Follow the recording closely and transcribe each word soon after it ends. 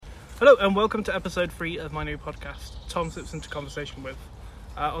Hello and welcome to episode 3 of my new podcast, Tom Sips into Conversation With.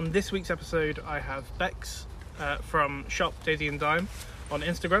 On this week's episode I have Becks from shop Daisy and Dime on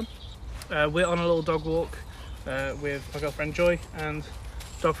Instagram. We're on a little dog walk with my girlfriend Joy and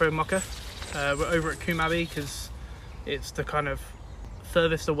dog friend Mocha. We're over at Coombe Abbey because it's the kind of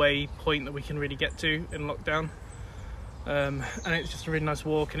furthest away point that we can really get to in lockdown. And it's just a really nice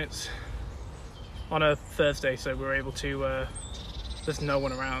walk, and it's on a Thursday, so we're able to there's no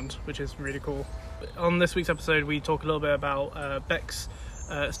one around, which is really cool. On this week's episode we talk a little bit about Becks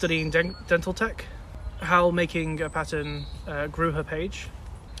studying dental tech, how making a pattern grew her page,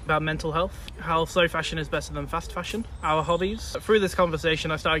 about mental health, how slow fashion is better than fast fashion, our hobbies. Through this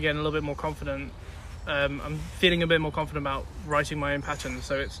conversation I started getting a little bit more confident. I'm feeling a bit more confident about writing my own patterns,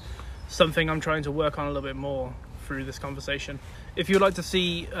 so it's something I'm trying to work on a little bit more through this conversation. If you'd like to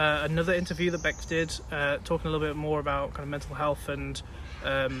see another interview that Becks did, talking a little bit more about kind of mental health and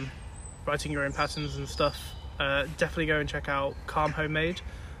writing your own patterns and stuff, definitely go and check out Calm Homemade,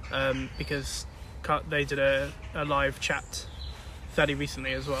 because they did a live chat fairly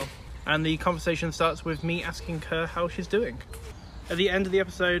recently as well. And the conversation starts with me asking her how she's doing. At the end of the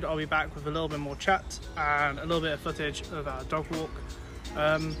episode I'll be back with a little bit more chat and a little bit of footage of our dog walk,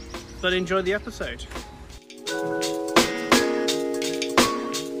 but enjoy the episode.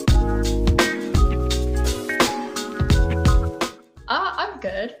 I'm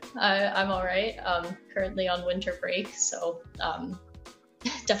good. I'm all right. Currently on winter break, so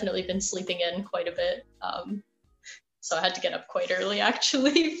definitely been sleeping in quite a bit. So I had to get up quite early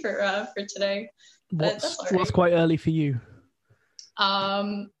actually for today. But that's all right. What's quite early for you?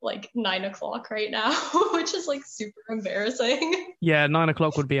 Like 9 o'clock right now, which is like super embarrassing. Yeah, 9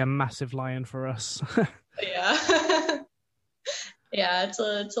 o'clock would be a massive lie-in for us. Yeah. Yeah, it's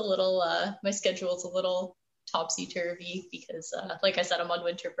a little, my schedule's a little topsy-turvy because, like I said, I'm on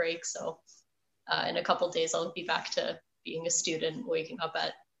winter break, so in a couple days I'll be back to being a student, waking up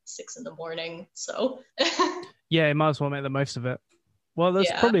at 6 a.m, so. Yeah, you might as well make the most of it. Well,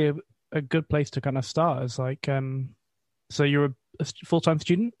 that's probably a good place to kind of start. Is like, so you're a full-time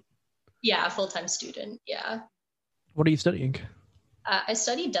student? Yeah, full-time student, yeah. What are you studying? I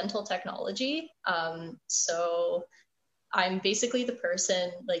study dental technology, so I'm basically the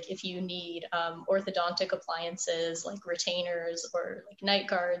person, like if you need orthodontic appliances like retainers or like night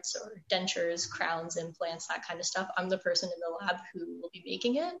guards or dentures, crowns, implants, that kind of stuff, I'm the person in the lab who will be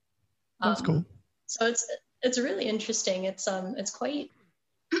making it. That's cool. So it's really interesting. It's quite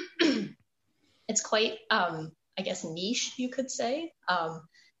it's quite I guess niche, you could say.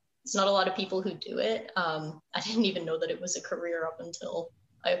 It's not a lot of people who do it. I didn't even know that it was a career up until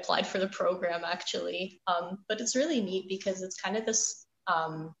I applied for the program, actually. But it's really neat because it's kind of this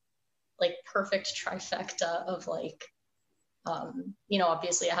like perfect trifecta of like,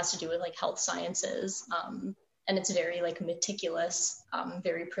 obviously it has to do with like health sciences, and it's very like meticulous,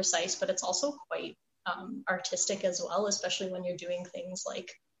 very precise, but it's also quite artistic as well, especially when you're doing things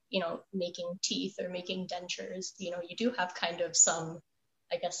like, making teeth or making dentures. You do have kind of some,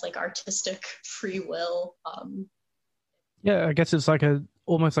 I guess, like artistic free will. Yeah, I guess it's like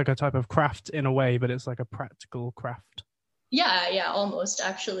almost like a type of craft in a way, but it's like a practical craft. Yeah, almost.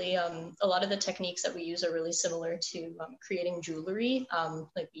 Actually, a lot of the techniques that we use are really similar to creating jewelry.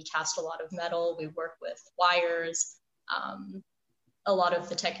 Like we cast a lot of metal, we work with wires. A lot of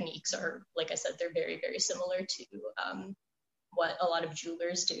the techniques are, like I said, they're very, very similar to what a lot of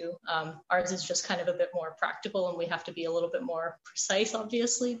jewelers do. Ours is just kind of a bit more practical, and we have to be a little bit more precise,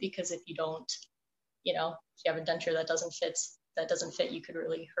 obviously, because if you don't, if you have a denture that doesn't fit, you could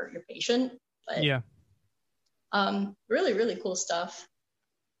really hurt your patient. But yeah, really, really cool stuff.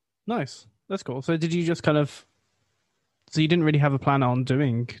 Nice. That's cool. So did you just so you didn't really have a plan on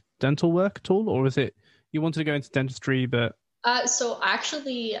doing dental work at all, or was it you wanted to go into dentistry, but? So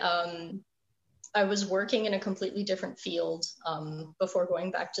actually, I was working in a completely different field before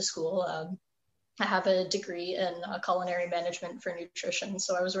going back to school. I have a degree in culinary management for nutrition,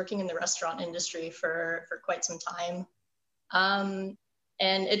 so I was working in the restaurant industry for quite some time. And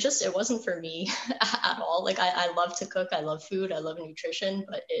it wasn't for me at all. Like I love to cook, I love food, I love nutrition,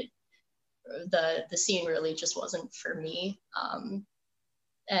 but the scene really just wasn't for me.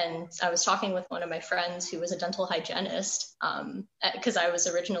 And I was talking with one of my friends who was a dental hygienist, because I was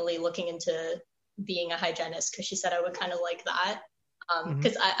originally looking into being a hygienist because she said I would kind of like that.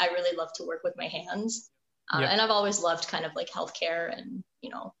 Because I really love to work with my hands. And I've always loved kind of like healthcare and,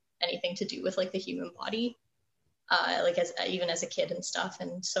 anything to do with like the human body, like even as a kid and stuff.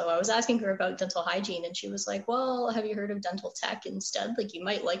 And so I was asking her about dental hygiene, and she was like, well, have you heard of dental tech instead? Like you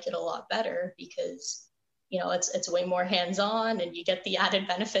might like it a lot better because, it's way more hands-on, and you get the added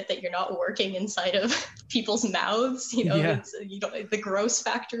benefit that you're not working inside of people's mouths. Yeah. The gross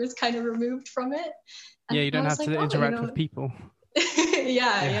factor is kind of removed from it. And Yeah, you I don't was have like, to oh, interact with people.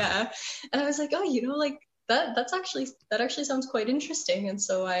 yeah. And I was like, oh, that actually sounds quite interesting. And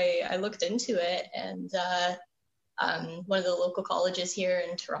so I looked into it, and one of the local colleges here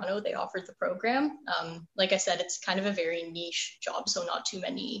in Toronto, they offered the program. Like I said, it's kind of a very niche job, so not too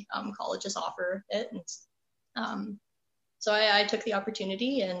many colleges offer it. And so I took the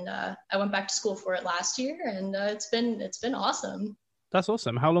opportunity, and I went back to school for it last year, and it's been awesome. That's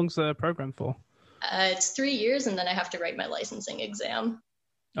awesome. How long's the program for? It's 3 years, and then I have to write my licensing exam.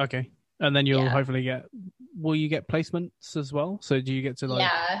 Okay. And then you'll Yeah. hopefully will you get placements as well? So do you get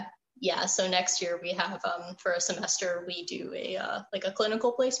to Yeah. So next year we have, for a semester, we do a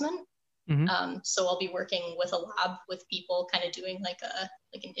clinical placement. Mm-hmm. So I'll be working with a lab with people, kind of doing like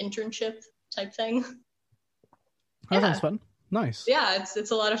an internship type thing. That sounds fun. Nice. Yeah,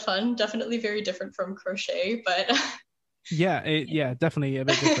 it's a lot of fun. Definitely very different from crochet, but yeah, definitely a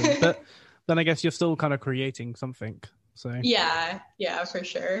bit different. But then I guess you're still kind of creating something. So yeah, for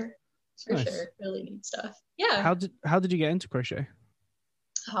sure. Nice. Really neat stuff. Yeah. How did you get into crochet?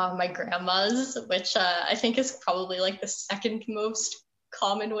 My grandma's, which I think is probably like the second most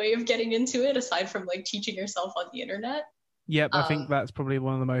common way of getting into it, aside from like teaching yourself on the internet. Yep, I think that's probably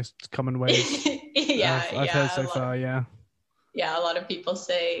one of the most common ways I've heard so far. Yeah, a lot of people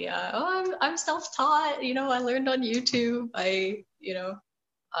say, "Oh, I'm self-taught. I learned on YouTube."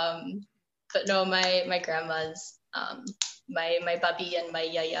 But no, my grandma's, my bubby and my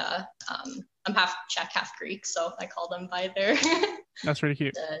yaya. I'm half Czech, half Greek, so I call them by their. That's really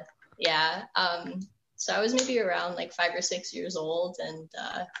cute. Yeah. So I was maybe around like 5 or 6 years old, and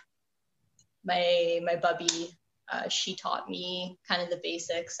my bubby, she taught me kind of the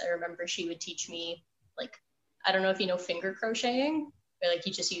basics. I remember she would teach me, like, I don't know if you know finger crocheting, where like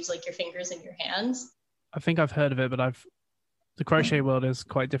you just use like your fingers and your hands. I think I've heard of it, but the crochet world is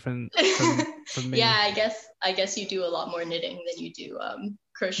quite different from me. Yeah, I guess you do a lot more knitting than you do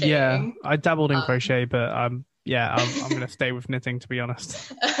crocheting. Yeah, I dabbled in crochet, but I'm going to stay with knitting, to be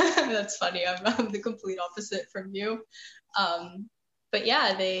honest. That's funny. I'm the complete opposite from you. But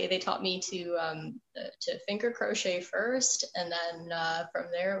yeah, they taught me to finger crochet first, and then from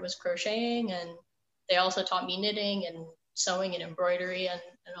there it was crocheting, and they also taught me knitting and sewing and embroidery and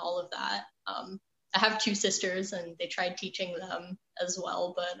all of that. I have 2 sisters, and they tried teaching them as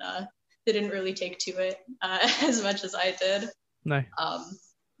well, but they didn't really take to it as much as I did. No.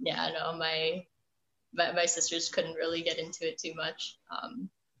 My sisters couldn't really get into it too much.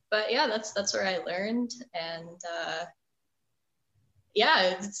 But yeah, that's where I learned, and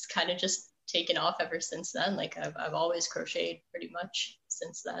it's kind of just taken off ever since then. Like I've always crocheted pretty much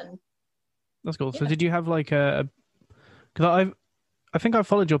since then. That's cool. Yeah. So did you have like because I think I've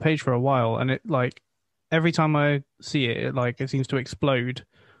followed your page for a while, and it like every time I see it like it seems to explode.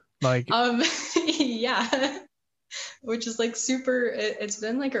 Like yeah. Which is like it's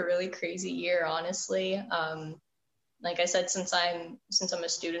been like a really crazy year, honestly. Like I said, since I'm a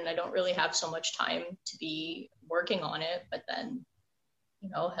student, I don't really have so much time to be working on it. But then,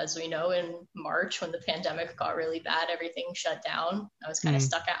 as we know, in March, when the pandemic got really bad, everything shut down. I was kind of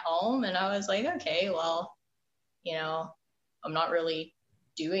stuck at home, and I was like, okay, well, I'm not really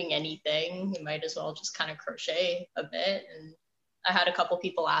doing anything. You might as well just kind of crochet a bit. And I had a couple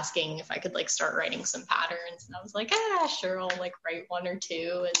people asking if I could like start writing some patterns, and I was like, sure, I'll like write 1 or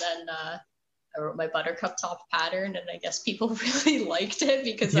 2. And then I wrote my buttercup top pattern, and I guess people really liked it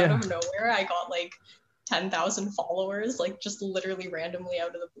because out of nowhere I got like 10,000 followers, like just literally randomly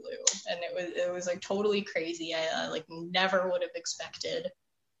out of the blue. And it was like totally crazy. I like never would have expected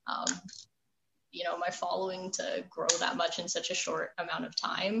my following to grow that much in such a short amount of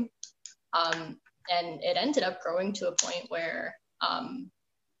time. And it ended up growing to a point where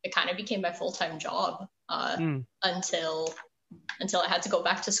it kind of became my full-time job until I had to go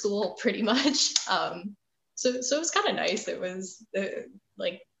back to school, pretty much. So it was kind of nice. It was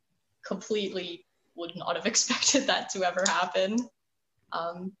like completely would not have expected that to ever happen.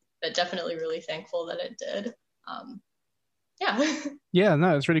 But definitely really thankful that it did. Yeah,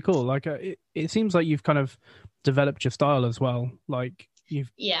 no, it's really cool. Like it seems like you've kind of developed your style as well. Like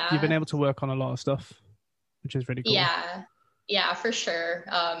you've been able to work on a lot of stuff, which is really cool. Yeah, for sure.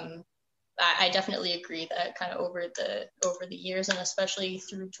 I definitely agree that kind of over the years, and especially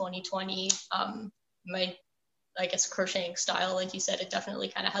through 2020, my, I guess, crocheting style, like you said, it definitely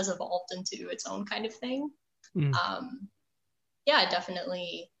kind of has evolved into its own kind of thing.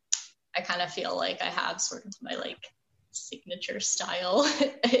 Definitely, I kind of feel like I have sort of my like signature style,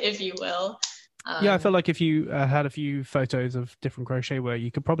 if you will. Yeah, I feel like if you had a few photos of different crochet wear,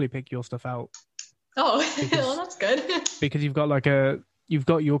 you could probably pick your stuff out Oh, well, because that's good. you've got you've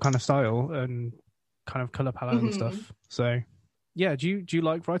got your kind of style and kind of color palette and hmm stuff. So yeah, do you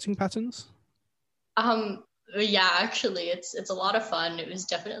like writing patterns? Um, yeah, actually, it's a lot of fun. It was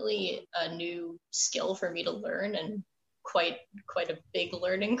definitely a new skill for me to learn, and quite a big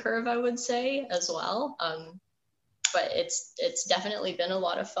learning curve, I would say, as well. But it's definitely been a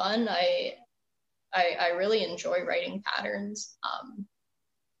lot of fun. I really enjoy writing patterns.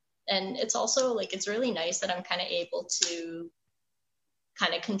 And it's also like it's really nice that I'm kind of able to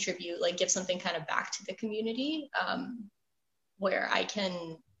kind of contribute, like give something kind of back to the community, where I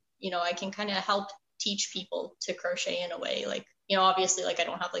can, I can kind of help teach people to crochet in a way. Like, obviously, like I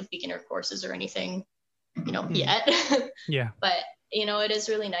don't have like beginner courses or anything, yet, Yeah. but it is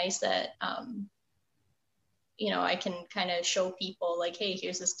really nice that I can kind of show people like, hey,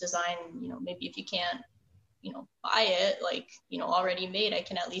 here's this design. Maybe if you can't buy it like already made, I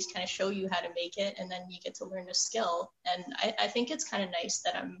can at least kind of show you how to make it, and then you get to learn the skill. And I think it's kind of nice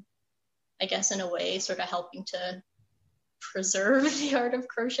that I'm, I guess, in a way sort of helping to preserve the art of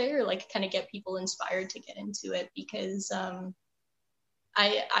crochet, or like kind of get people inspired to get into it, because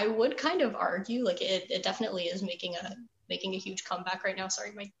I would kind of argue like it definitely is making a huge comeback right now.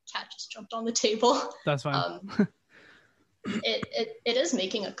 Sorry, my cat just jumped on the table. That's fine. It is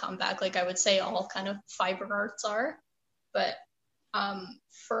making a comeback. Like I would say all kind of fiber arts are, but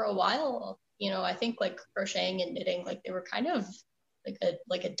for a while, I think like crocheting and knitting, like they were kind of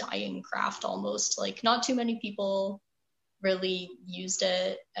like a dying craft almost. Like not too many people really used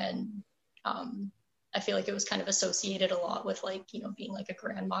it, and I feel like it was kind of associated a lot with like being like a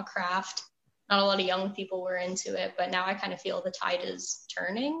grandma craft. Not a lot of young people were into it, but now I kind of feel the tide is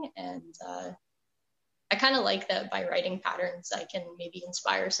turning, and I kind of like that by writing patterns, I can maybe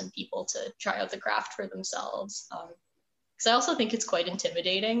inspire some people to try out the craft for themselves. Because I also think it's quite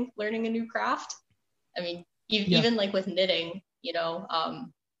intimidating learning a new craft. I mean, even like with knitting,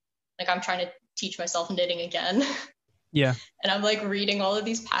 like I'm trying to teach myself knitting again. Yeah. And I'm like reading all of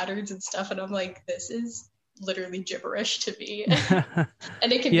these patterns and stuff, and I'm like, this is literally gibberish to me.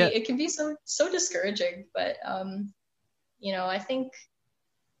 And it can be so discouraging. But I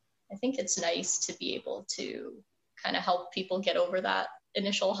think it's nice to be able to kind of help people get over that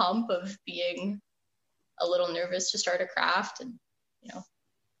initial hump of being a little nervous to start a craft. And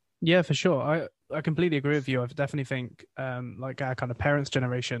Yeah, for sure. I completely agree with you. I definitely think like our kind of parents'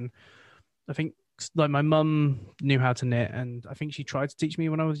 generation, I think like my mum knew how to knit, and I think she tried to teach me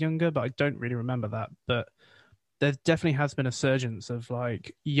when I was younger, but I don't really remember that. But there definitely has been a surgence of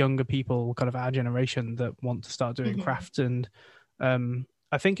like younger people, kind of our generation, that want to start doing craft. And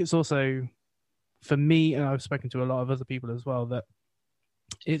I think it's also for me, and I've spoken to a lot of other people as well, that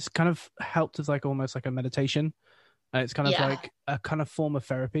it's kind of helped as like almost like a meditation. It's kind of like a kind of form of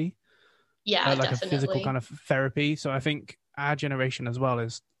therapy. Yeah, like definitely. a physical kind of therapy. So I think our generation as well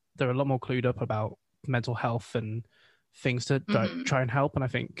is they're a lot more clued up about mental health and things to try and help. And I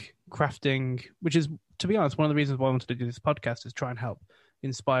think crafting, which is, to be honest, one of the reasons why I wanted to do this podcast, is try and help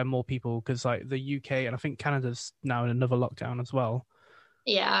inspire more people, because like the UK and I think Canada's now in another lockdown as well.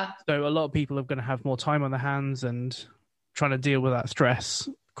 Yeah. So a lot of people are going to have more time on their hands and trying to deal with that stress.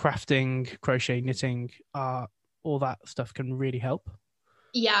 Crafting, crochet, knitting, all that stuff can really help.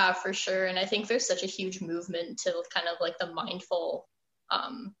 Yeah, for sure. And I think there's such a huge movement to kind of like the mindful,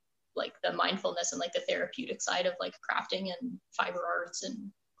 like the mindfulness and like the therapeutic side of like crafting and fiber arts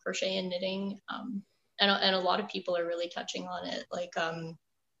and crochet and knitting. And a lot of people are really touching on it. Like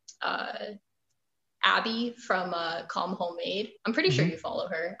Abby from Calm Homemade. I'm pretty sure you follow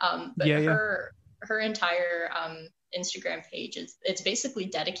her. But her entire Instagram page it's basically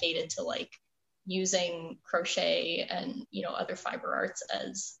dedicated to like using crochet and other fiber arts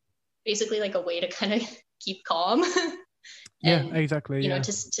as basically like a way to kind of keep calm. And, exactly.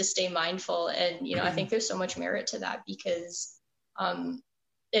 to stay mindful. And I think there's so much merit to that, because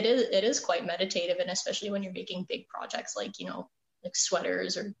it is quite meditative, and especially when you're making big projects like like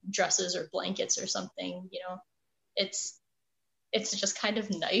sweaters or dresses or blankets or something, it's just kind of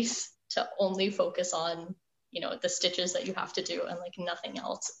nice to only focus on the stitches that you have to do and like nothing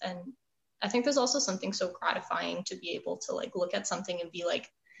else. And I think there's also something so gratifying to be able to like look at something and be like,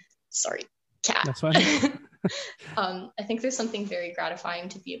 sorry, cat. That's fine. I think there's something very gratifying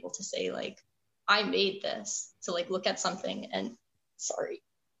to be able to say like, I made this, to like look at something and sorry,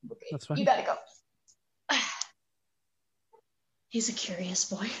 okay, that's fine. You gotta go. He's a curious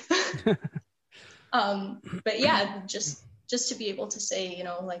boy. But yeah, just to be able to say,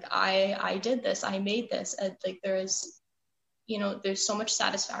 like I did this, I made this, and like there is, there's so much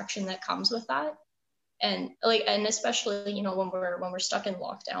satisfaction that comes with that. And especially, when we're stuck in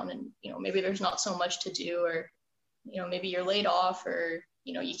lockdown and, maybe there's not so much to do, or, maybe you're laid off, or,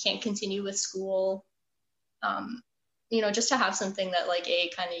 you can't continue with school. Just to have something that like A,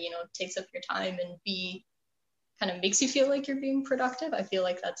 kind of, takes up your time, and B, kind of makes you feel like you're being productive. I feel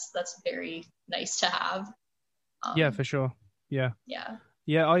like that's very nice to have. Yeah, for sure. Yeah. Yeah.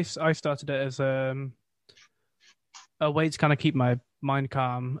 Yeah, I started it as a way to kind of keep my mind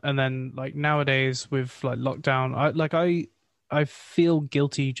calm, and then like nowadays with like lockdown, I feel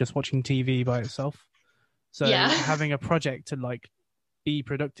guilty just watching TV by itself. So Yeah. having a project to like be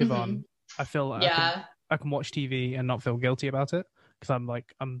productive Mm-hmm. on, I feel Yeah. I can watch TV and not feel guilty about it, because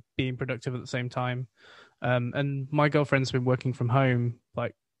I'm being productive at the same time. And my girlfriend's been working from home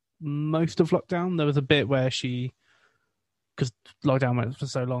like most of lockdown. There was a bit where because lockdown went for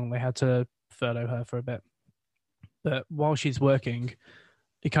so long, they had to furlough her for a bit. But while she's working,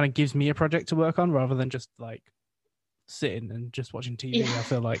 it kind of gives me a project to work on rather than just like sitting and just watching TV. Yeah. I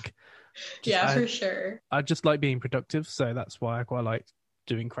feel like For sure. I just like being productive, so that's why I quite like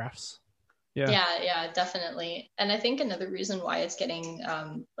doing crafts. Yeah, definitely. And I think another reason why it's getting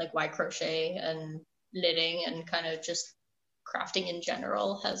like why crochet and knitting and kind of just crafting in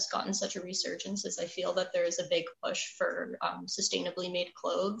general has gotten such a resurgence is I feel that there is a big push for sustainably made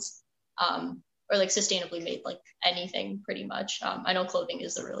clothes, or like sustainably made like anything pretty much. I know clothing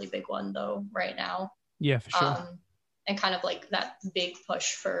is a really big one though right now. Yeah, for sure. And kind of like that big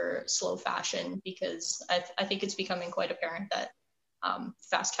push for slow fashion, because I think it's becoming quite apparent that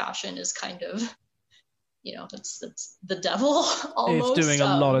fast fashion is kind of, it's the devil almost. It's doing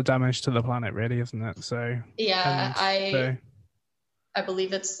a lot of damage to the planet, really, isn't it? So yeah, I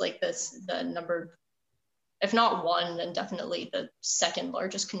believe it's like the number, if not one, then definitely the second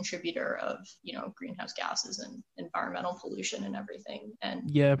largest contributor of greenhouse gases and environmental pollution and everything.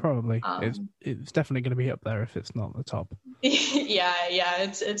 And yeah, probably it's definitely going to be up there if it's not the top. yeah,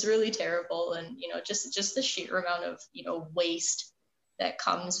 it's really terrible. And just the sheer amount of waste that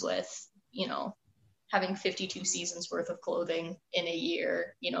comes with having 52 seasons worth of clothing in a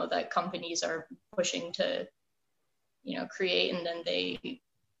year, that companies are pushing to create, and then they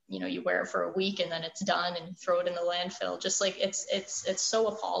you wear it for a week and then it's done and you throw it in the landfill. Just like it's so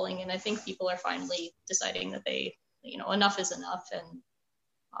appalling. And I think people are finally deciding that they enough is enough.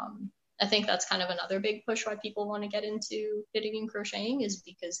 And I think that's kind of another big push why people want to get into knitting and crocheting, is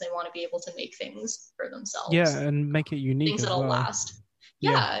because they want to be able to make things for themselves. Yeah, and make it unique. Things that'll last.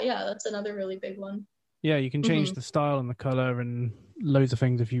 Yeah, that's another really big one. Yeah, you can change the style and the color and loads of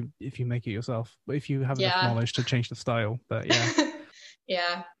things if you make it yourself. But if you have enough knowledge to change the style, but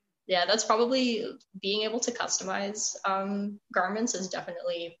yeah. yeah, that's probably being able to customize garments is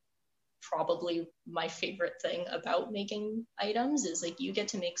definitely probably my favorite thing about making items, is like you get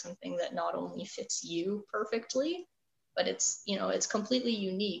to make something that not only fits you perfectly, but it's it's completely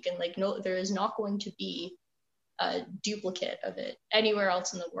unique, and like there is not going to be a duplicate of it anywhere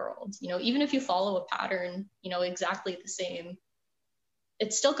else in the world. Even if you follow a pattern exactly the same,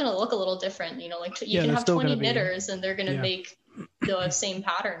 it's still going to look a little different. Like you can have 20 knitters and they're going to make the same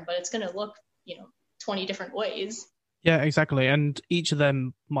pattern, but it's going to look 20 different ways. Yeah, exactly. And each of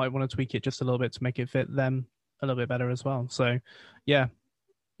them might want to tweak it just a little bit to make it fit them a little bit better as well. So yeah.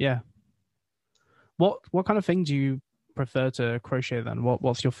 What kind of thing do you prefer to crochet then?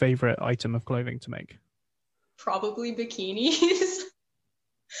 What's your favorite item of clothing to make? Probably bikinis.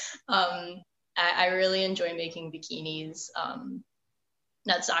 I really enjoy making bikinis.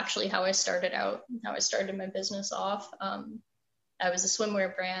 That's actually how I started my business off. I was a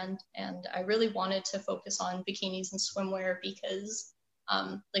swimwear brand, and I really wanted to focus on bikinis and swimwear because,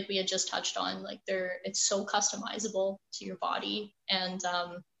 like we had just touched on, like it's so customizable to your body. And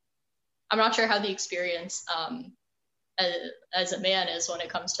I'm not sure how the experience as a man is when it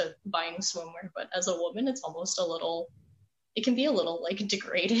comes to buying swimwear, but as a woman, it's almost it can be a little like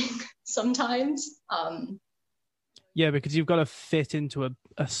degrading sometimes. Yeah, because you've got to fit into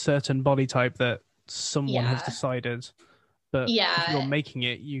a certain body type that someone has decided. But if you're making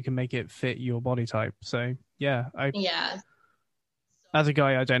it, you can make it fit your body type. So as a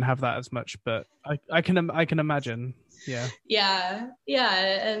guy, I don't have that as much, but I can imagine. Yeah.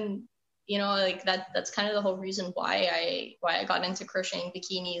 And like that's kind of the whole reason why I got into crocheting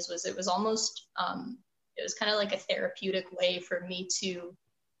bikinis. Was it was almost it was kind of like a therapeutic way for me to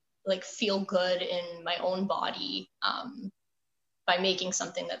like feel good in my own body by making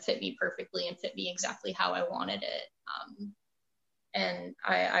something that fit me perfectly and fit me exactly how I wanted it. And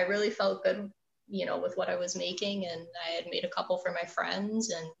I really felt good, with what I was making, and I had made a couple for my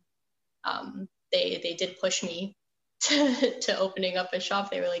friends, and they did push me to opening up a shop.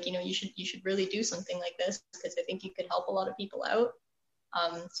 They were like, you should really do something like this because I think you could help a lot of people out.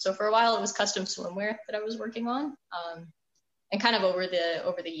 So for a while, it was custom swimwear that I was working on. And kind of over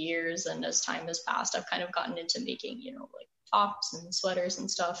the years and as time has passed, I've kind of gotten into making, like tops and sweaters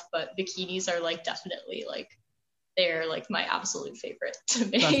and stuff. But bikinis are like definitely like they're like my absolute favorite to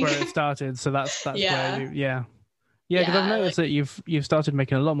make. That's where it started. So that's Yeah. where yeah. Because I've noticed that you've started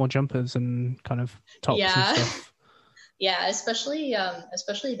making a lot more jumpers and kind of tops and stuff. Yeah, especially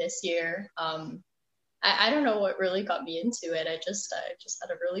this year. I don't know what really got me into it. I just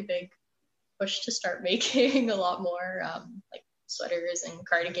had a really big push to start making a lot more like sweaters and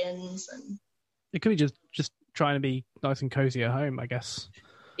cardigans, and it could be just trying to be nice and cozy at home, I guess.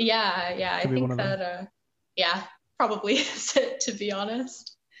 Yeah, I think that probably is it, to be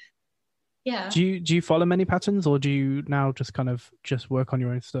honest. Yeah. Do you follow many patterns, or do you now just kind of just work on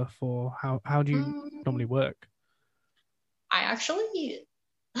your own stuff, or how do you normally work? I actually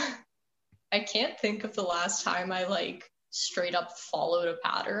I can't think of the last time I like straight up followed a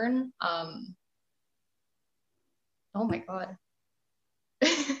pattern. Oh my god.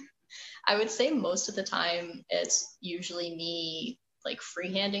 I would say most of the time it's usually me like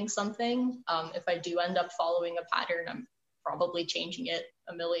freehanding something. If I do end up following a pattern, I'm probably changing it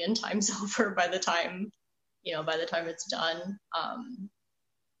a million times over by the time it's done.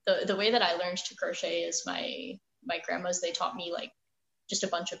 The way that I learned to crochet is my grandmas, they taught me like just a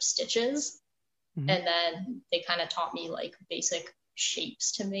bunch of stitches. Mm-hmm. And then they kind of taught me like basic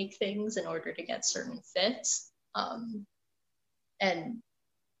shapes to make things in order to get certain fits. And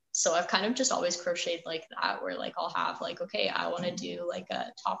so I've kind of just always crocheted like that, where like I'll have like, okay, I want to do like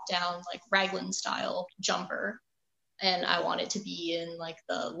a top down, like raglan style jumper. And I want it to be in like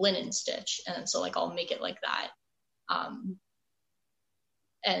the linen stitch. And so like, I'll make it like that.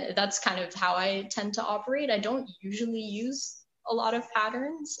 And that's kind of how I tend to operate. I don't usually use a lot of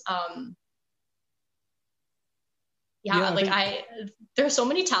patterns. There's so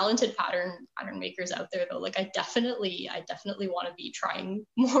many talented pattern makers out there though. Like I definitely want to be trying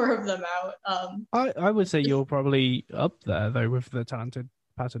more of them out. I would say you're probably up there though with the talented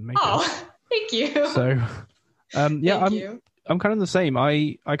pattern makers. Oh, thank you. So, I'm kind of the same.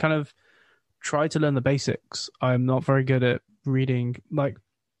 I kind of try to learn the basics. I'm not very good at reading. Like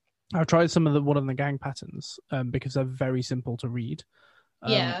I've tried some of the One of the Gang patterns because they're very simple to read.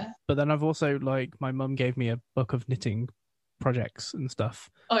 But then I've also like my mum gave me a book of knitting projects and stuff.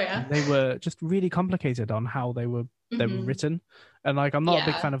 Oh yeah. They were just really complicated on how they were written, and like I'm not a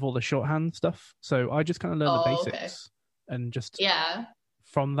big fan of all the shorthand stuff, so I just kind of learned the basics and just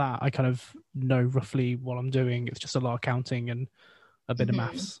from that I kind of know roughly what I'm doing. It's just a lot of counting and a bit of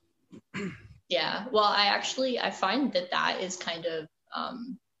maths. Yeah, well, I find that is kind of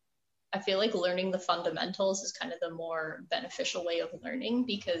I feel like learning the fundamentals is kind of the more beneficial way of learning,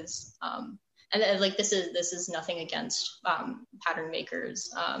 because and like this is nothing against pattern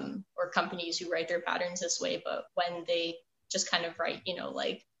makers or companies who write their patterns this way, but when they just kind of write,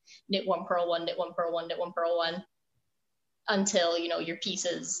 like knit one, purl one, knit one, purl one, knit one, purl one, until your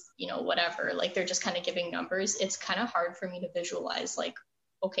pieces, whatever, like they're just kind of giving numbers. It's kind of hard for me to visualize like,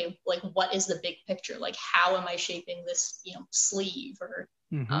 okay, like what is the big picture? Like how am I shaping this, sleeve, or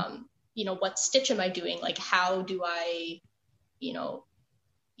what stitch am I doing? Like how do I,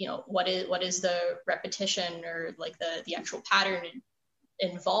 what is the repetition or like the actual pattern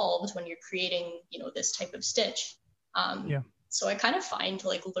involved when you're creating, this type of stitch. So I kind of find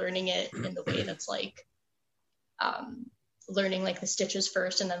like learning it in the way that's like learning like the stitches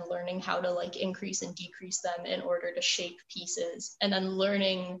first, and then learning how to like increase and decrease them in order to shape pieces, and then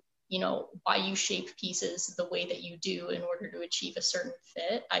learning why you shape pieces the way that you do in order to achieve a certain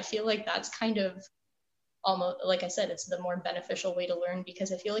fit. I feel like that's kind of almost, like I said, it's the more beneficial way to learn,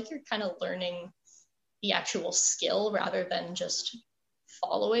 because I feel like you're kind of learning the actual skill rather than just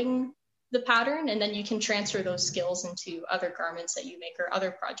following the pattern, and then you can transfer those skills into other garments that you make or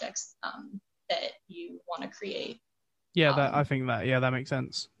other projects that you want to create. I think that makes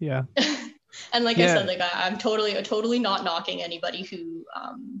sense. Yeah. And like I said, like I'm totally not knocking anybody who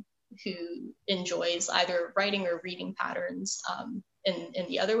enjoys either writing or reading patterns in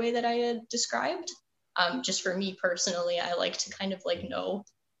the other way that I had described. Just for me personally, I like to kind of like know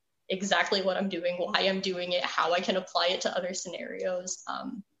exactly what I'm doing, why I'm doing it, how I can apply it to other scenarios.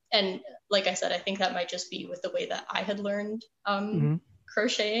 And like I said, I think that might just be with the way that I had learned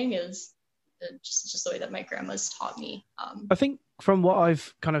crocheting, is just the way that my grandma's taught me. I think from what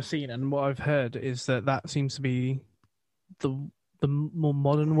I've kind of seen and what I've heard is that seems to be the more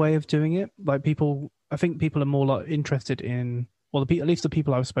modern way of doing it. Like I think people are more like interested in well, at least the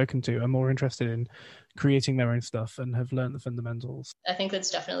people I've spoken to are more interested in creating their own stuff and have learned the fundamentals. I think that's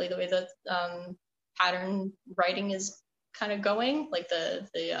definitely the way that pattern writing is kind of going, like the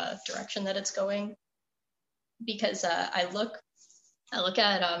direction that it's going. Because I look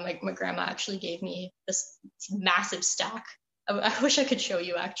at my grandma actually gave me this massive stack. I wish I could show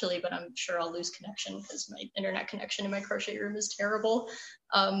you actually, but I'm sure I'll lose connection because my internet connection in my crochet room is terrible.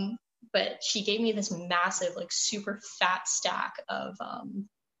 But she gave me this massive, like super fat stack of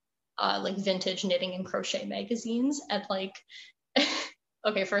like vintage knitting and crochet magazines, and like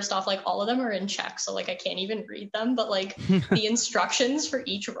okay, first off, like all of them are in Czech, so like I can't even read them, but like the instructions for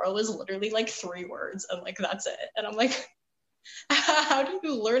each row is literally like 3 words, and like that's it. And I'm like, how do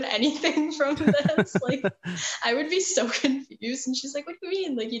you learn anything from this? Like, I would be so confused. And she's like, what do you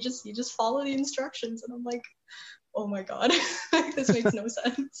mean? Like, you just follow the instructions. And I'm like, oh my god, this makes no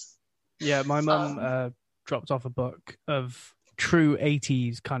sense. Yeah, my mum dropped off a book of true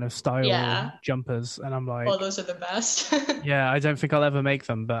 80s kind of style jumpers, and I'm like, oh, those are the best. Yeah, I don't think I'll ever make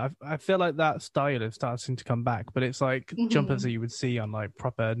them, but I feel like that style is starting to come back. But it's like jumpers that you would see on like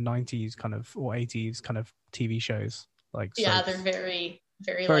proper 90s kind of or 80s kind of TV shows. Like yeah, they're very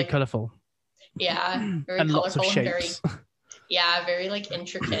like, colorful. Yeah, very and colorful lots of shapes. And very like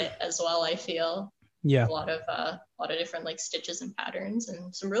intricate as well, I feel. Yeah, a lot of different like stitches and patterns,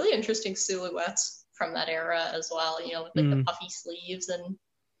 and some really interesting silhouettes from that era as well, you know, with like the puffy sleeves and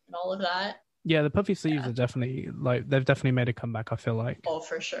all of that. Yeah, the puffy sleeves are definitely like, they've definitely made a comeback, I feel like. Oh,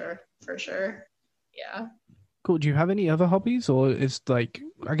 for sure. Yeah. Cool. Do you have any other hobbies, or is like,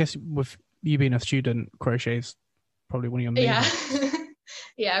 I guess with you being a student, crochet's probably one of your main hobbies?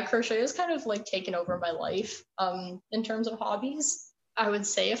 Yeah, crochet has kind of like taken over my life. In terms of hobbies, I would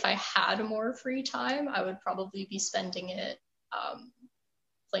say if I had more free time, I would probably be spending it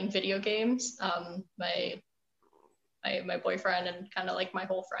playing video games. My boyfriend and kind of like my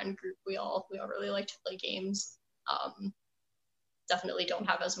whole friend group, we all really like to play games. Definitely don't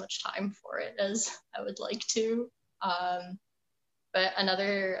have as much time for it as I would like to. But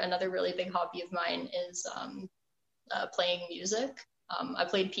another really big hobby of mine is playing music. I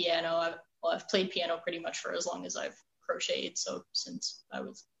played piano. I've played piano pretty much for as long as I've crocheted, so since I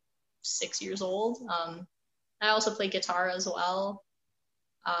was 6 years old. I also play guitar as well.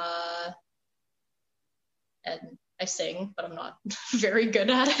 And I sing, but I'm not very good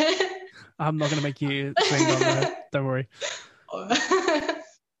at it. I'm not going to make you sing on there. Don't worry.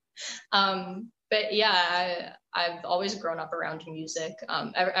 But yeah, I've always grown up around music.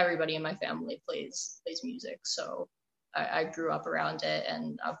 Everybody in my family plays music, so I grew up around it,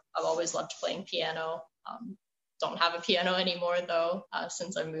 and I've always loved playing piano. Don't have a piano anymore though,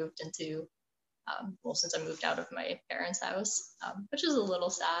 since I moved out of my parents' house, which is a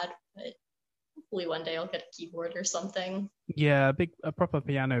little sad, but hopefully one day I'll get a keyboard or something. Yeah, a proper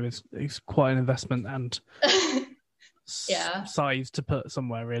piano is quite an investment and size to put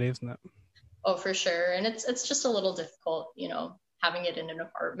somewhere, really, isn't it? Oh, for sure. And it's just a little difficult, you know, having it in an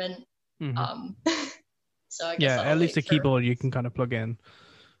apartment. So I guess at least a keyboard you can kind of plug in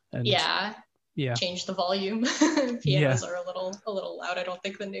and change the volume. Pianos are a little loud. I don't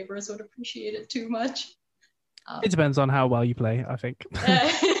think the neighbors would appreciate it too much. It depends on how well you play, I think.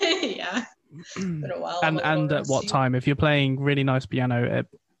 Yeah. Been a while. And at what time? If you're playing really nice piano at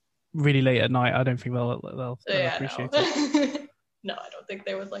really late at night, I don't think they'll appreciate it. No, I don't think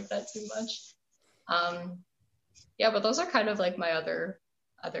they would like that too much. But those are kind of like my other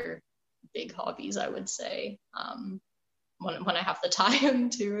big hobbies, I would say. When I have the time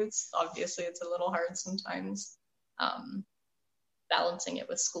to, it's a little hard sometimes, balancing it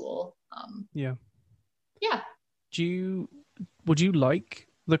with school. Would you like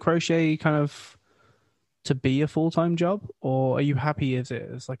the crochet kind of to be a full-time job, or are you happy as it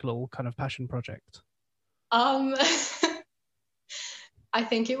is like a little kind of passion project? I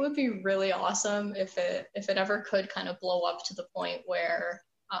think it would be really awesome if it ever could kind of blow up to the point where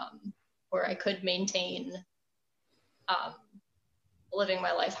I could maintain living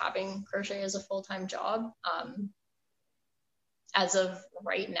my life having crochet as a full-time job. As of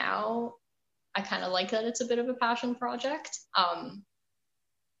right now, I kind of like that it's a bit of a passion project.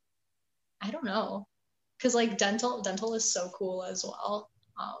 I don't know, because like dental is so cool as well.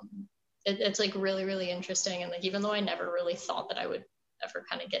 It's like really, really interesting, and like even though I never really thought that I would ever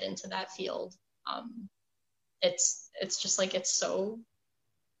kind of get into that field, it's just like it's so,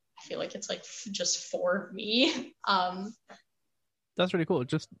 I feel like it's like just for me. That's really cool.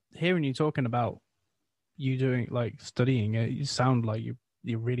 Just hearing you talking about you doing like studying it, you sound like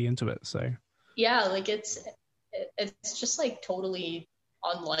you're really into it. So yeah, like it's just like totally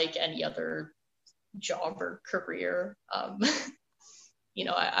unlike any other job or career.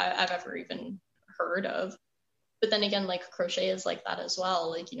 I've ever even heard of. But then again, like crochet is like that as well.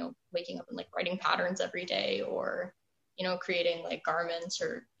 Like, waking up and like writing patterns every day, or, creating like garments,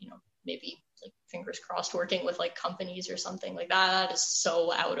 or, maybe like fingers crossed working with like companies or something like that. That is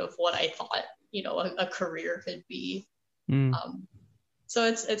so out of what I thought, a career could be. So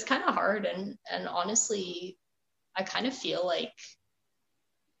it's kind of hard. And honestly, I kind of feel like,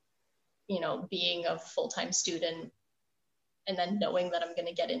 being a full-time student and then knowing that I'm going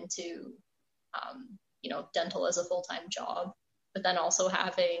to get into, dental as a full-time job, but then also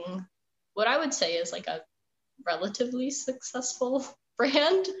having what I would say is like a relatively successful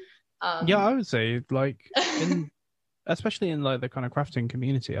brand. Yeah, I would say like especially in like the kind of crafting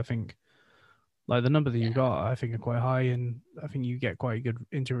community, I think like the number that you got, I think are quite high, and I think you get quite good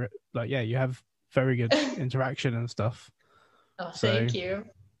you have very good interaction and stuff. Oh, thank you.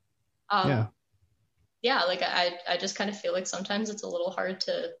 Yeah, like I just kind of feel like sometimes it's a little hard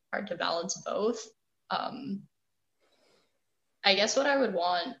to balance both. I guess what I would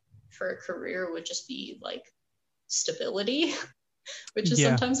want for a career would just be like stability, which is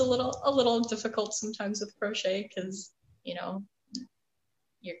sometimes a little difficult sometimes with crochet, because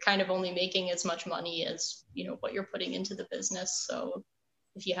you're kind of only making as much money as what you're putting into the business. So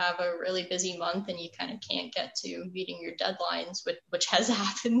if you have a really busy month and you kind of can't get to meeting your deadlines, which has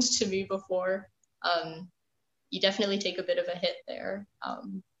happened to me before, you definitely take a bit of a hit there.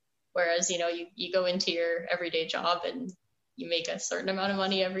 Whereas, you go into your everyday job and you make a certain amount of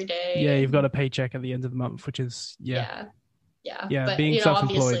money every day. Yeah, you've got a paycheck at the end of the month, which is Yeah. But, being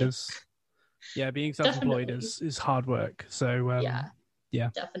self-employed is hard work. So yeah,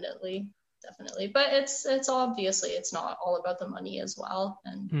 definitely. But it's obviously it's not all about the money as well.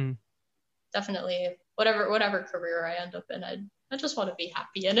 And definitely whatever career I end up in, I just want to be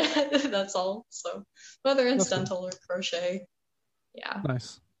happy in it. That's all. So whether it's dental or crochet,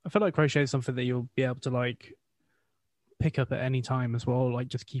 nice. I feel like crochet is something that you'll be able to like pick up at any time as well, like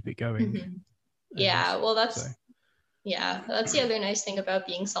just keep it going. Mm-hmm. Yeah, well that's the other nice thing about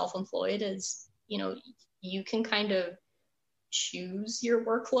being self-employed is, you can kind of choose your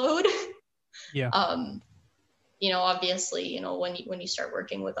workload. Yeah. Obviously, when you start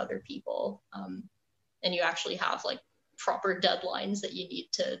working with other people, and you actually have like proper deadlines that you need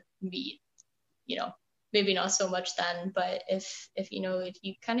to meet, maybe not so much then, but if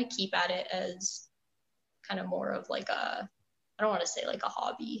you kind of keep at it as kind of more of like I don't want to say like a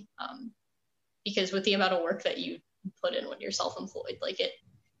hobby, because with the amount of work that you put in when you're self-employed, like it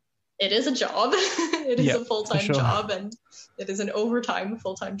is a job. It is a full-time job, and it is an overtime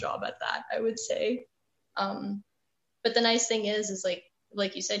full-time job at that, I would say. But the nice thing is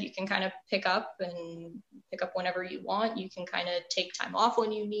like you said, you can kind of pick up whenever you want. You can kind of take time off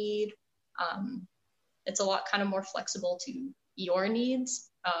when you need. It's a lot kind of more flexible to your needs,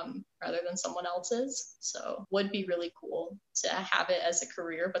 rather than someone else's. So would be really cool to have it as a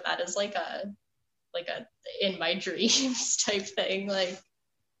career, but that is like a in my dreams type thing. Like,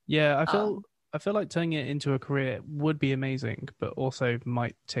 yeah, I feel like turning it into a career would be amazing, but also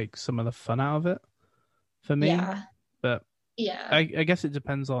might take some of the fun out of it for me. Yeah. But yeah, I guess it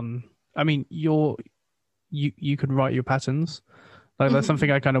depends on. I mean, you could write your patterns. Like that's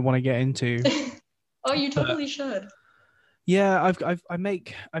something I kind of want to get into. Oh, you totally should. Yeah, I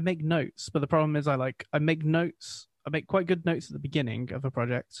make notes, but the problem is I make notes. I make quite good notes at the beginning of a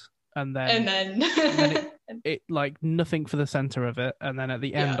project, and then it like nothing for the center of it, and then at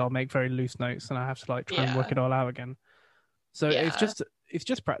the end I'll make very loose notes, and I have to like try and work it all out again. So it's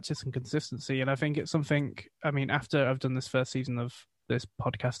just practice and consistency, and I think it's something. I mean, after I've done this first season of this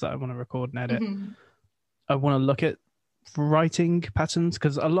podcast that I want to record and edit, I want to look at writing patterns,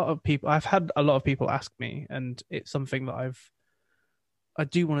 because I've had a lot of people ask me, and it's something that I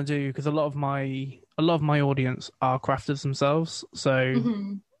do want to do, because a lot of my audience are crafters themselves.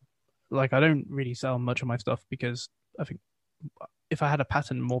 So like I don't really sell much of my stuff, because I think if I had a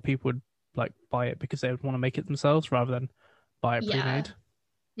pattern, more people would like buy it because they would want to make it themselves rather than buy it pre-made.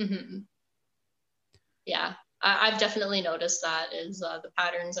 Yeah, I've definitely noticed that is the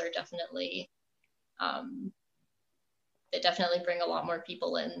patterns are definitely they definitely bring a lot more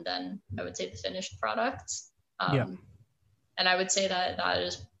people in than I would say the finished products. And I would say that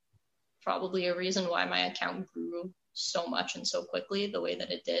is probably a reason why my account grew so much and so quickly the way that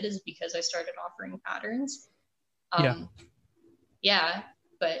it did, is because I started offering patterns.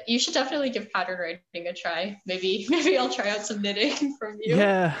 But you should definitely give pattern writing a try. Maybe I'll try out some knitting from you.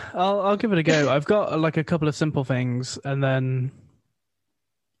 Yeah, I'll give it a go. I've got like a couple of simple things, and then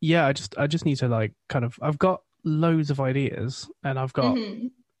I just need to like kind of, I've got loads of ideas and I've got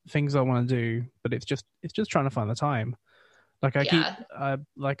things I want to do, but it's just trying to find the time. Like I keep, Yeah.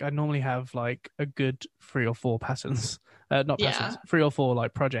 like I normally have like a good 3 or 4 patterns, not Yeah. patterns, 3 or 4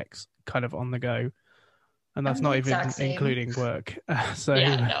 like projects kind of on the go, and that's I'm the not exact even same. including work. So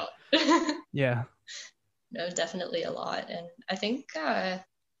Yeah, no. yeah, No, definitely a lot. And I think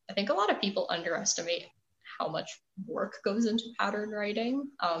a lot of people underestimate how much work goes into pattern writing.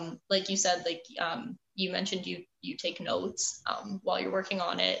 Like you said, you mentioned you take notes while you're working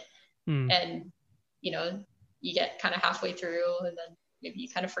on it, mm, and you know you get kind of halfway through, and then maybe you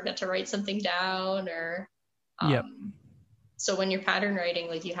kind of forget to write something down, or yep, so when you're pattern writing,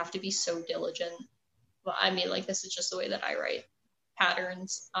 like you have to be so diligent. Well, I mean, like this is just the way that I write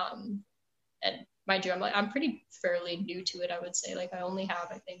patterns. And mind you, I'm pretty fairly new to it. I would say like I only have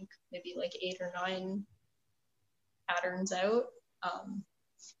I think maybe like 8 or 9 patterns out. Um,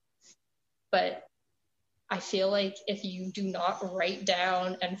 but I feel like if you do not write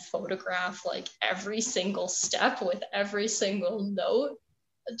down and photograph like every single step with every single note,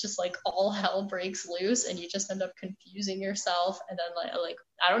 just like all hell breaks loose and you just end up confusing yourself. And then like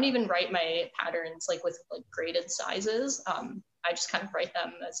I don't even write my patterns like with like graded sizes. I just kind of write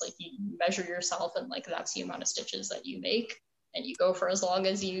them as like you measure yourself and like that's the amount of stitches that you make, and you go for as long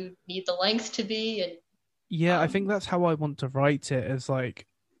as you need the length to be. And yeah. I think that's how I want to write it. Is like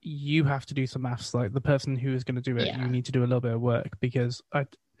you have to do some maths. Like the person who is going to do it, you yeah. need to do a little bit of work because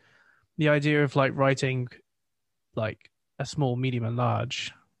the idea of like writing like a small, medium, and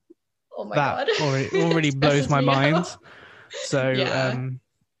large Oh my that god. already blows Stresses my me mind. out. So Yeah.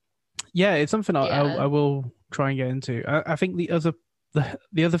 yeah, it's something I Yeah. will try and get into. I think the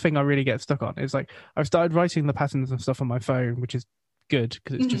other thing I really get stuck on is like I've started writing the patterns and stuff on my phone, which is good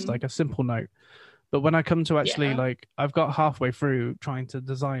because it's just Mm-hmm. like a simple note. But when I come to actually Yeah. like I've got halfway through trying to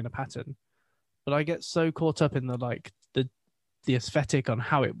design a pattern, but I get so caught up in the like the aesthetic on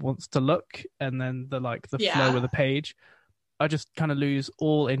how it wants to look and then the like the flow of Yeah. the page. I just kind of lose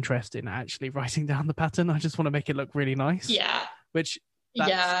all interest in actually writing down the pattern. I just want to make it look really nice, Yeah. which that's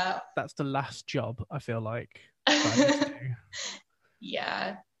Yeah. that's the last job I feel like that I need to do.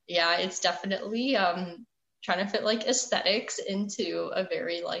 Yeah. Yeah. It's definitely trying to fit like aesthetics into a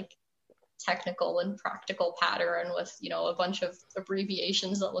very like technical and practical pattern with, a bunch of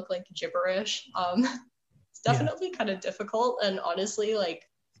abbreviations that look like gibberish. It's Yeah, definitely kind of difficult. And honestly, like,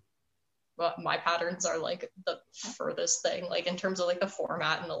 well, my patterns are like the furthest thing, like in terms of like the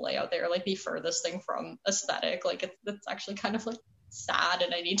format and the layout, they're like the furthest thing from aesthetic. Like it's actually kind of like sad,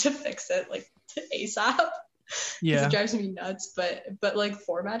 and I need to fix it like ASAP because it yeah, drives me nuts. But like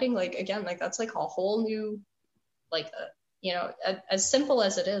formatting, like again, like that's like a whole new like as simple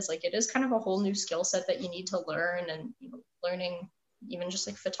as it is, like it is kind of a whole new skill set that you need to learn. And learning even just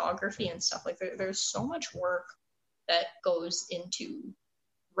like photography and stuff, like there's so much work that goes into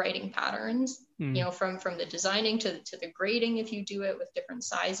writing patterns, mm, from the designing to the grading if you do it with different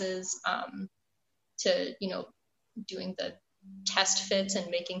sizes, to doing the test fits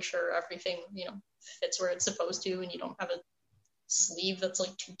and making sure everything fits where it's supposed to, and you don't have a sleeve that's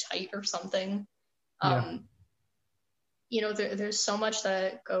like too tight or something. yeah, um there's so much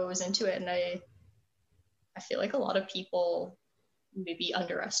that goes into it, and I feel like a lot of people maybe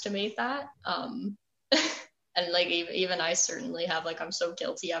underestimate that. And like even I certainly have, like I'm so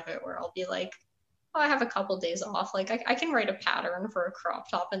guilty of it where I'll be like, oh, I have a couple days off, like I can write a pattern for a crop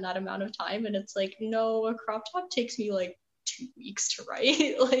top in that amount of time, and it's like, no, a crop top takes me like 2 weeks to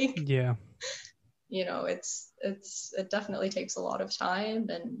write. Like, yeah, it definitely takes a lot of time.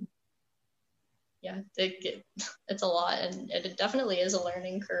 And yeah, it's a lot, and it definitely is a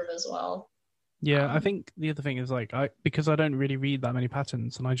learning curve as well. yeah. I um think the other thing is like because I don't really read that many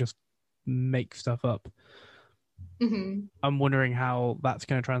patterns and I just make stuff up. mhm. I'm wondering how that's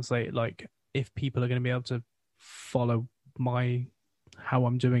going to translate. Like if people are going to be able to follow my how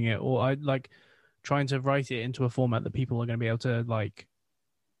I'm doing it, or I like trying to write it into a format that people are going to be able to like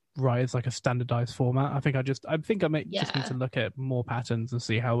write as like a standardized format. I think I may just need to Yeah. look at more patterns and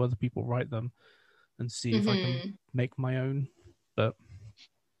see how other people write them and see if I can Mhm. make my own. But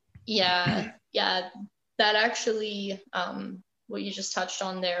Yeah, yeah, that actually, what you just touched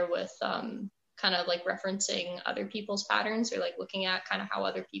on there with kind of like referencing other people's patterns, or like looking at kind of how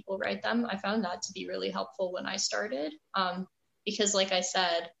other people write them, I found that to be really helpful when I started. Because, like I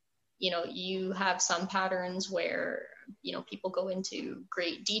said, you have some patterns where, people go into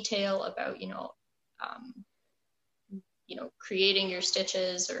great detail about, um, creating your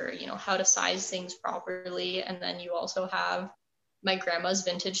stitches, or, how to size things properly. And then you also have my grandma's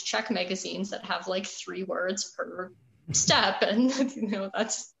vintage check magazines that have like 3 words per step. And,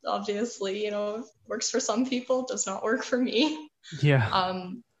 that's obviously, works for some people, does not work for me. yeah,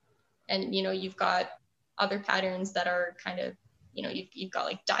 Um, and, you've got other patterns that are kind of, you've got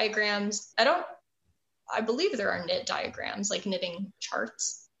like diagrams. I believe there are knit diagrams, like knitting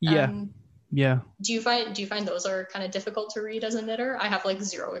charts. Yeah. Yeah. Do you find those are kind of difficult to read as a knitter? I have like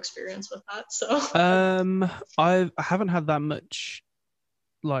zero experience with that, so. I haven't had that much,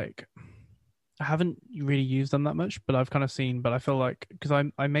 like, I haven't really used them that much, but I've kind of seen. But I feel like because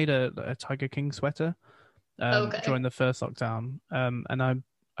I made a Tiger King sweater Okay. during the first lockdown, and I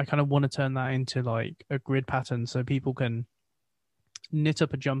kind of want to turn that into like a grid pattern so people can knit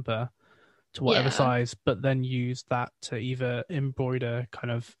up a jumper to whatever Yeah. size, but then use that to either embroider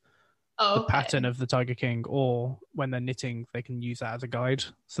kind of the Okay. pattern of the Tiger King, or when they're knitting, they can use that as a guide.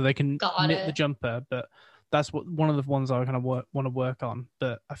 So they can Got knit the it. jumper, but that's one of the ones I kind of want to work on.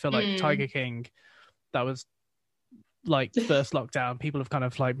 But I feel like Tiger King, that was like first lockdown. People have kind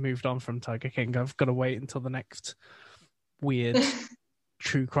of like moved on from Tiger King. I've got to wait until the next weird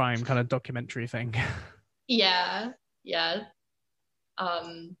true crime kind of documentary thing. Yeah.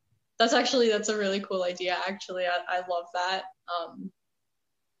 That's a really cool idea. Actually, I love that.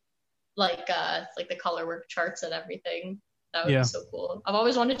 Like the color work charts and everything. That would be so cool. I've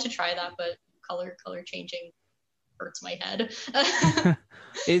always wanted to try that, but color changing hurts my head.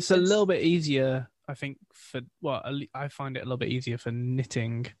 It's a little bit easier, I think, I find it a little bit easier for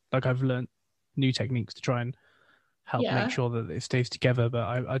knitting. Like I've learned new techniques to try and help make sure that it stays together, but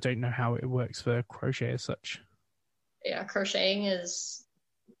I don't know how it works for crochet as such. Yeah, crocheting is,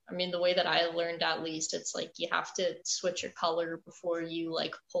 I mean, the way that I learned, at least, it's like you have to switch your color before you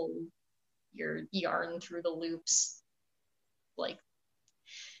like pull your yarn through the loops. Like,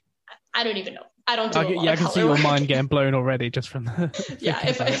 I don't even know. I don't do a lot of I can color see your work. mind getting blown already just from the yeah.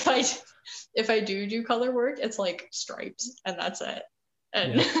 If I do color work, it's like stripes and that's it.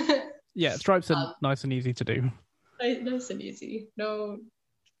 And yeah, stripes are nice and easy to do. Nice and easy. No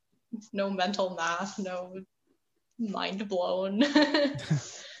mental math. No mind blown.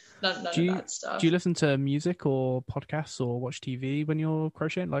 None of that stuff. Do you listen to music or podcasts or watch TV when you're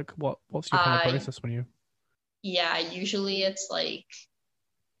crocheting? Like, what's your kind of process when you? Yeah, usually it's like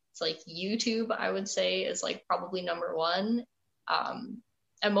YouTube, I would say, is like probably number one.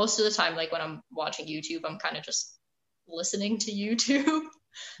 And most of the time, like when I'm watching YouTube, I'm kind of just listening to YouTube.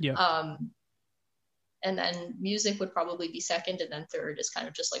 Yeah. And then music would probably be second, and then third is kind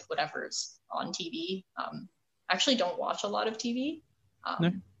of just like whatever's on TV. I actually don't watch a lot of TV.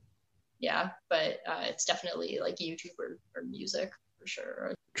 No. Yeah, but it's definitely like YouTube or music for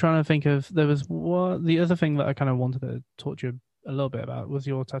sure. Trying to think of, there was the other thing that I kind of wanted to talk to you a little bit about was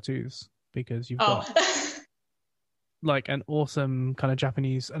your tattoos, because you've got like an awesome kind of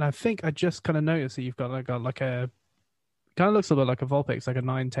Japanese, and I think I just kind of noticed that you've got like a kind of looks a little bit like a Vulpix, like a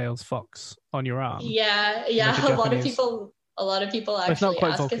nine-tailed fox on your arm. Yeah. Like a lot of people actually it's not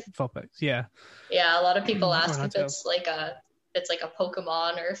quite ask Vulpix. Yeah, a lot of people ask if it's like a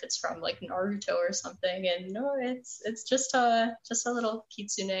Pokemon or if it's from like Naruto or something, and no, it's just a little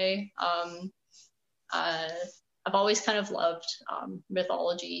kitsune. I've always kind of loved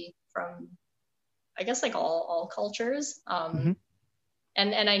mythology from, I guess, like all cultures. And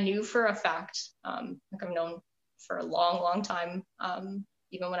I knew for a fact, like I've known for a long time,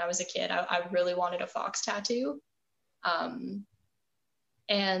 even when I was a kid, I really wanted a fox tattoo.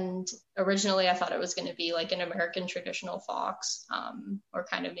 And originally I thought it was going to be like an American traditional fox, or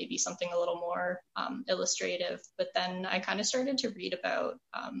kind of maybe something a little more illustrative. But then I kind of started to read about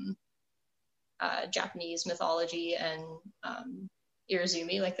Japanese mythology and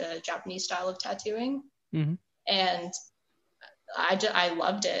irezumi, like the Japanese style of tattooing. And I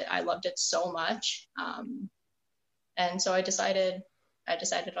loved it. I loved it so much. And so I decided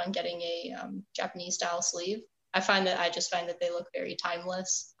on getting a Japanese style sleeve. I find that they look very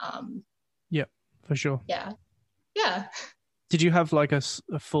timeless. Yeah, for sure. Yeah. Did you have like a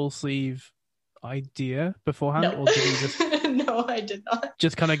full sleeve idea beforehand, No. or did you just? No, I did not.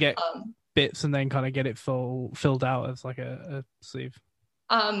 Just kind of get bits and then kind of get it filled out as like a sleeve.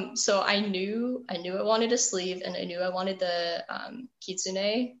 So I knew I wanted a sleeve, and I knew I wanted the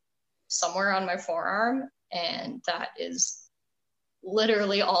kitsune somewhere on my forearm, and that is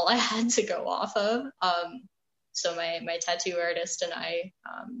literally all I had to go off of. So my tattoo artist and I,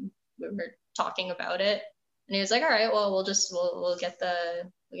 we were talking about it, and he was like, "All right, well, we'll get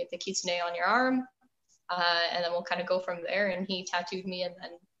the kitsune on your arm, and then we'll kind of go from there." And he tattooed me, and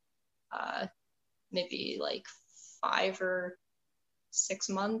then maybe like 5 or 6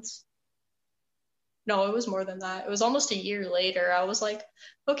 months. No, it was more than that. It was almost a year later. I was like,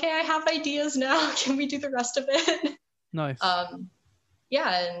 "Okay, I have ideas now. Can we do the rest of it?" Nice. Yeah,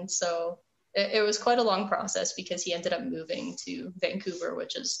 and so it was quite a long process because he ended up moving to Vancouver,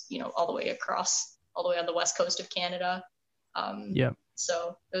 which is, all the way across all the way on the west coast of Canada. Yeah.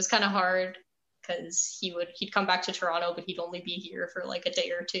 So it was kind of hard because he'd come back to Toronto, but he'd only be here for like a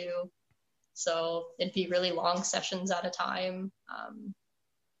day or two. So it'd be really long sessions at a time.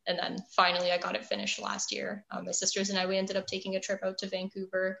 And then finally I got it finished last year. My sisters and I, we ended up taking a trip out to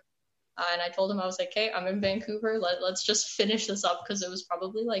Vancouver. And I told him, I was like, hey, I'm in Vancouver. Let's just finish this up, because it was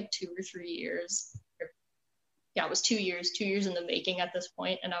probably like 2 or 3 years. Yeah, it was 2 years in the making at this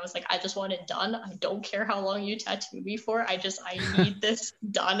point. And I was like, I just want it done. I don't care how long you tattoo me for. I need this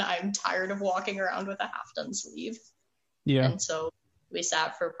done. I'm tired of walking around with a half done sleeve. Yeah. And so we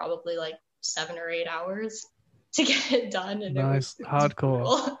sat for probably like 7 or 8 hours to get it done. And nice. it was hardcore.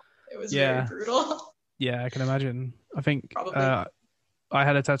 brutal. It was very brutal. Yeah, I can imagine. I think probably. I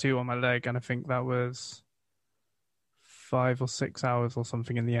had a tattoo on my leg, and I think that was 5 or 6 hours or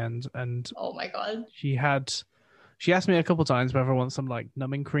something in the end. And oh my God. She asked me a couple times whether I want some like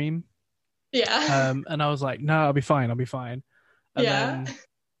numbing cream. Yeah. And I was like, no, I'll be fine. And then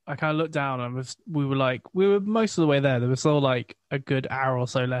I kind of looked down, and we were most of the way there. There was still like a good hour or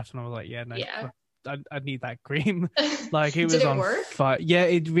so left, and I was like, yeah, no, I need that cream. Like it was did it on work? fire. Yeah,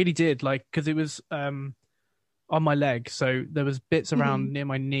 it really did. Like, because it was on my leg, so there was bits around near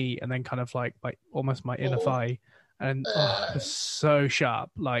my knee, and then kind of like almost my inner thigh, and it was so sharp.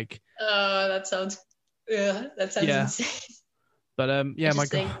 Like, that sounds insane. But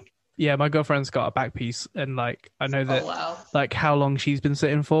my girlfriend's got a back piece, and like I know that like how long she's been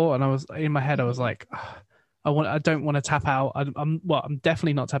sitting for, and I was in my head, I was like, I don't want to tap out. I'm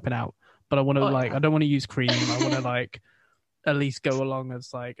definitely not tapping out, but I want to I don't want to use cream. I want to like at least go along as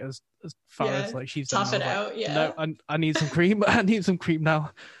far as like she's done. Tough it out. No, I need some cream. I need some cream now.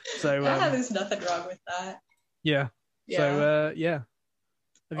 So there's nothing wrong with that. Yeah. So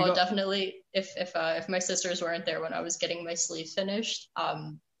definitely. If my sisters weren't there when I was getting my sleeve finished,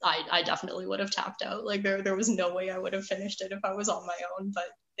 I definitely would have tapped out. Like there was no way I would have finished it if I was on my own. But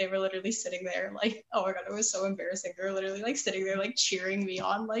they were literally sitting there like, oh my God, it was so embarrassing. They were literally like sitting there like cheering me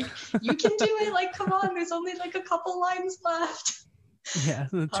on, like, you can do it, like, come on, there's only like a couple lines left. Yeah,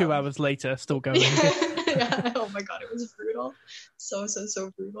 2 hours later, still going. Yeah. Oh my God, it was brutal. So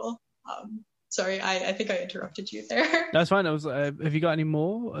brutal. Sorry, I think I interrupted you there. That's fine. I was. Have you got any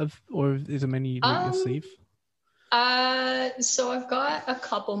more or is there many your sleeve? So I've got a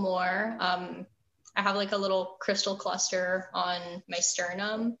couple more. I have like a little crystal cluster on my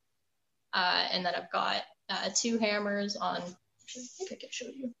sternum, and then I've got 2 hammers on. I think I can show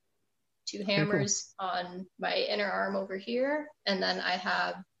you. 2 hammers on my inner arm over here, and then I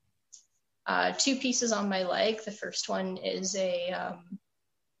have 2 pieces on my leg. The first one is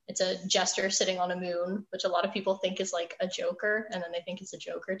it's a jester sitting on a moon, which a lot of people think is like a Joker, and then they think it's a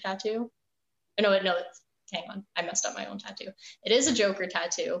Joker tattoo. Hang on, I messed up my own tattoo. It is a Joker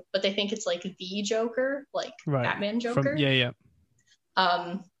tattoo, but they think it's like the Joker, like Batman Joker.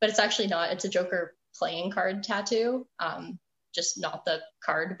 But it's actually not. It's a Joker playing card tattoo. Just not the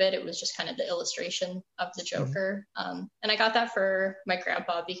card bit. It was just kind of the illustration of the Joker. And I got that for my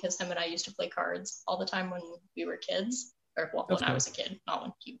grandpa because him and I used to play cards all the time when we were kids. Or when I was a kid, not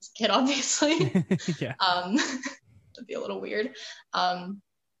when he was a kid, obviously. Yeah. That'd be a little weird.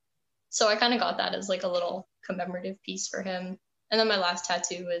 So I kind of got that as like a little commemorative piece for him. And then my last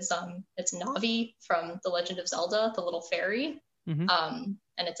tattoo is it's Navi from The Legend of Zelda, the little fairy. And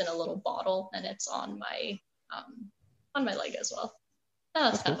it's in a little bottle, and it's on my leg as well. And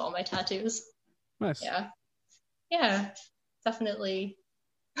that's kind of all my tattoos. Nice. Yeah. Definitely.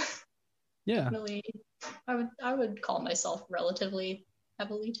 Yeah. Definitely. I would call myself relatively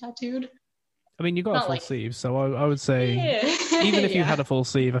heavily tattooed. I mean, you got a full sleeve, so I would say even if you had a full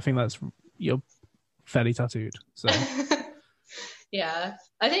sleeve, I think you're fairly tattooed. So yeah,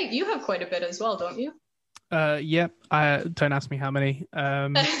 I think you have quite a bit as well, don't you? Yeah. Don't ask me how many.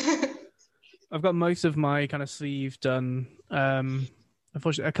 I've got most of my kind of sleeve done.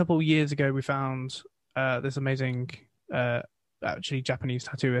 Unfortunately, a couple of years ago, we found this amazing, actually Japanese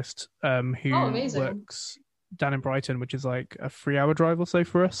tattooist who works down in Brighton, which is like a 3-hour drive or so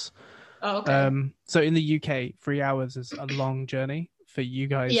for us. Oh, okay. So in the UK, 3 hours is a long journey for you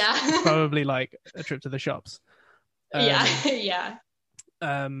guys. Yeah. It's probably like a trip to the shops. Yeah.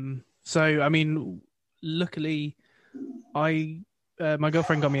 So I mean, luckily, my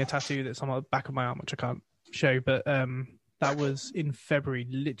girlfriend got me a tattoo that's on the back of my arm, which I can't show, but that was in February,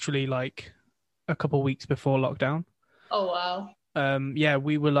 literally like a couple of weeks before lockdown. Oh wow. Yeah,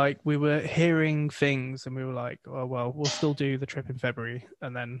 we were hearing things, and we were like, oh well, we'll still do the trip in February,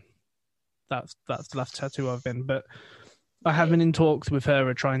 and then that's the last tattoo I've been. But I have been in talks with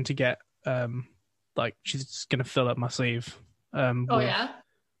her trying to get like she's gonna fill up my sleeve. Yeah.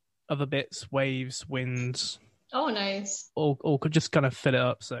 other bits, waves, winds, Oh, nice. or could just kind of fill it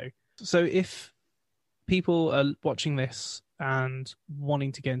up. So if people are watching this and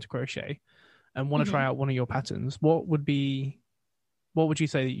wanting to get into crochet and want to try Hmm. out one of your patterns, what would you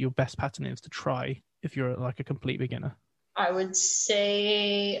say that your best pattern is to try if you're like a complete beginner? I would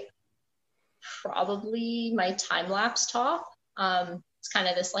say probably my time lapse top. It's kind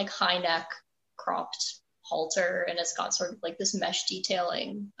of this like high neck cropped halter, and it's got sort of like this mesh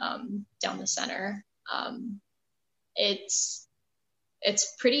detailing down the center. It's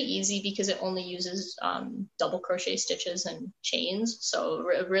it's pretty easy because it only uses double crochet stitches and chains, so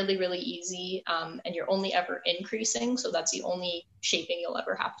really really easy, and you're only ever increasing, so that's the only shaping you'll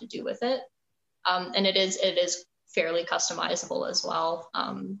ever have to do with it. And it is fairly customizable as well.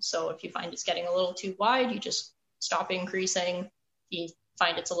 So if you find it's getting a little too wide, you just stop increasing. If you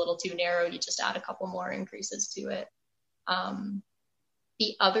find it's a little too narrow, you just add a couple more increases to it.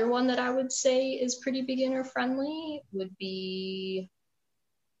 The other one that I would say is pretty beginner friendly would be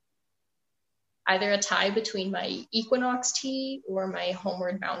either a tie between my Equinox tee or my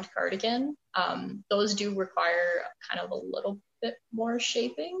Homeward Bound cardigan. Those do require kind of a little bit more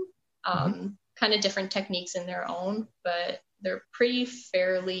shaping. Kind of different techniques in their own, but they're pretty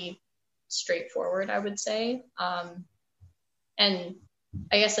fairly straightforward, I would say. And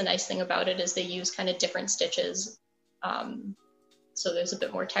I guess the nice thing about it is they use kind of different stitches. So there's a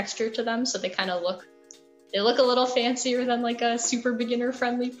bit more texture to them. So they kind of look a little fancier than like a super beginner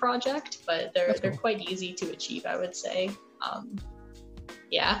friendly project, but they're quite easy to achieve, I would say.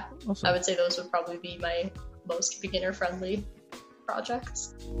 Yeah, awesome. I would say those would probably be my most beginner friendly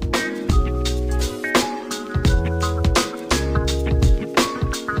projects.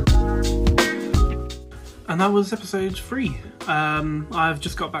 And that was episode 3. I've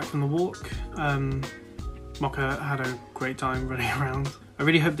just got back from the walk. Mocha had a great time running around. I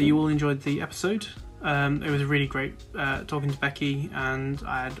really hope that you all enjoyed the episode. It was really great talking to Becky, and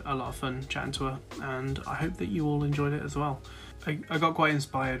I had a lot of fun chatting to her, and I hope that you all enjoyed it as well. I got quite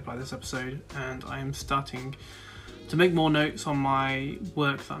inspired by this episode, and I am starting to make more notes on my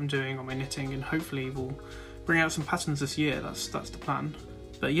work that I'm doing on my knitting, and hopefully we'll bring out some patterns this year. That's the plan.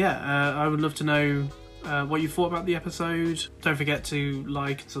 But yeah, I would love to know what you thought about the episode. Don't forget to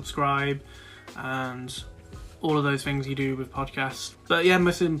like and subscribe and all of those things you do with podcasts. But yeah,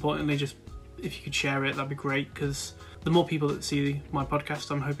 most importantly, just if you could share it, that'd be great, because the more people that see my podcast,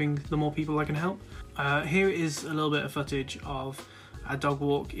 I'm hoping the more people I can help. Here is a little bit of footage of a dog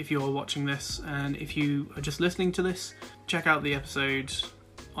walk if you're watching this, and if you are just listening to this, check out the episode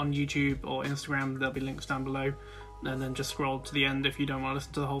on YouTube or Instagram. There'll be links down below, and then just scroll to the end if you don't want to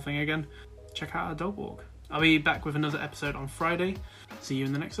listen to the whole thing again. Check out our dog walk. I'll be back with another episode on Friday. See you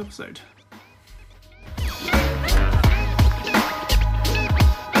in the next episode.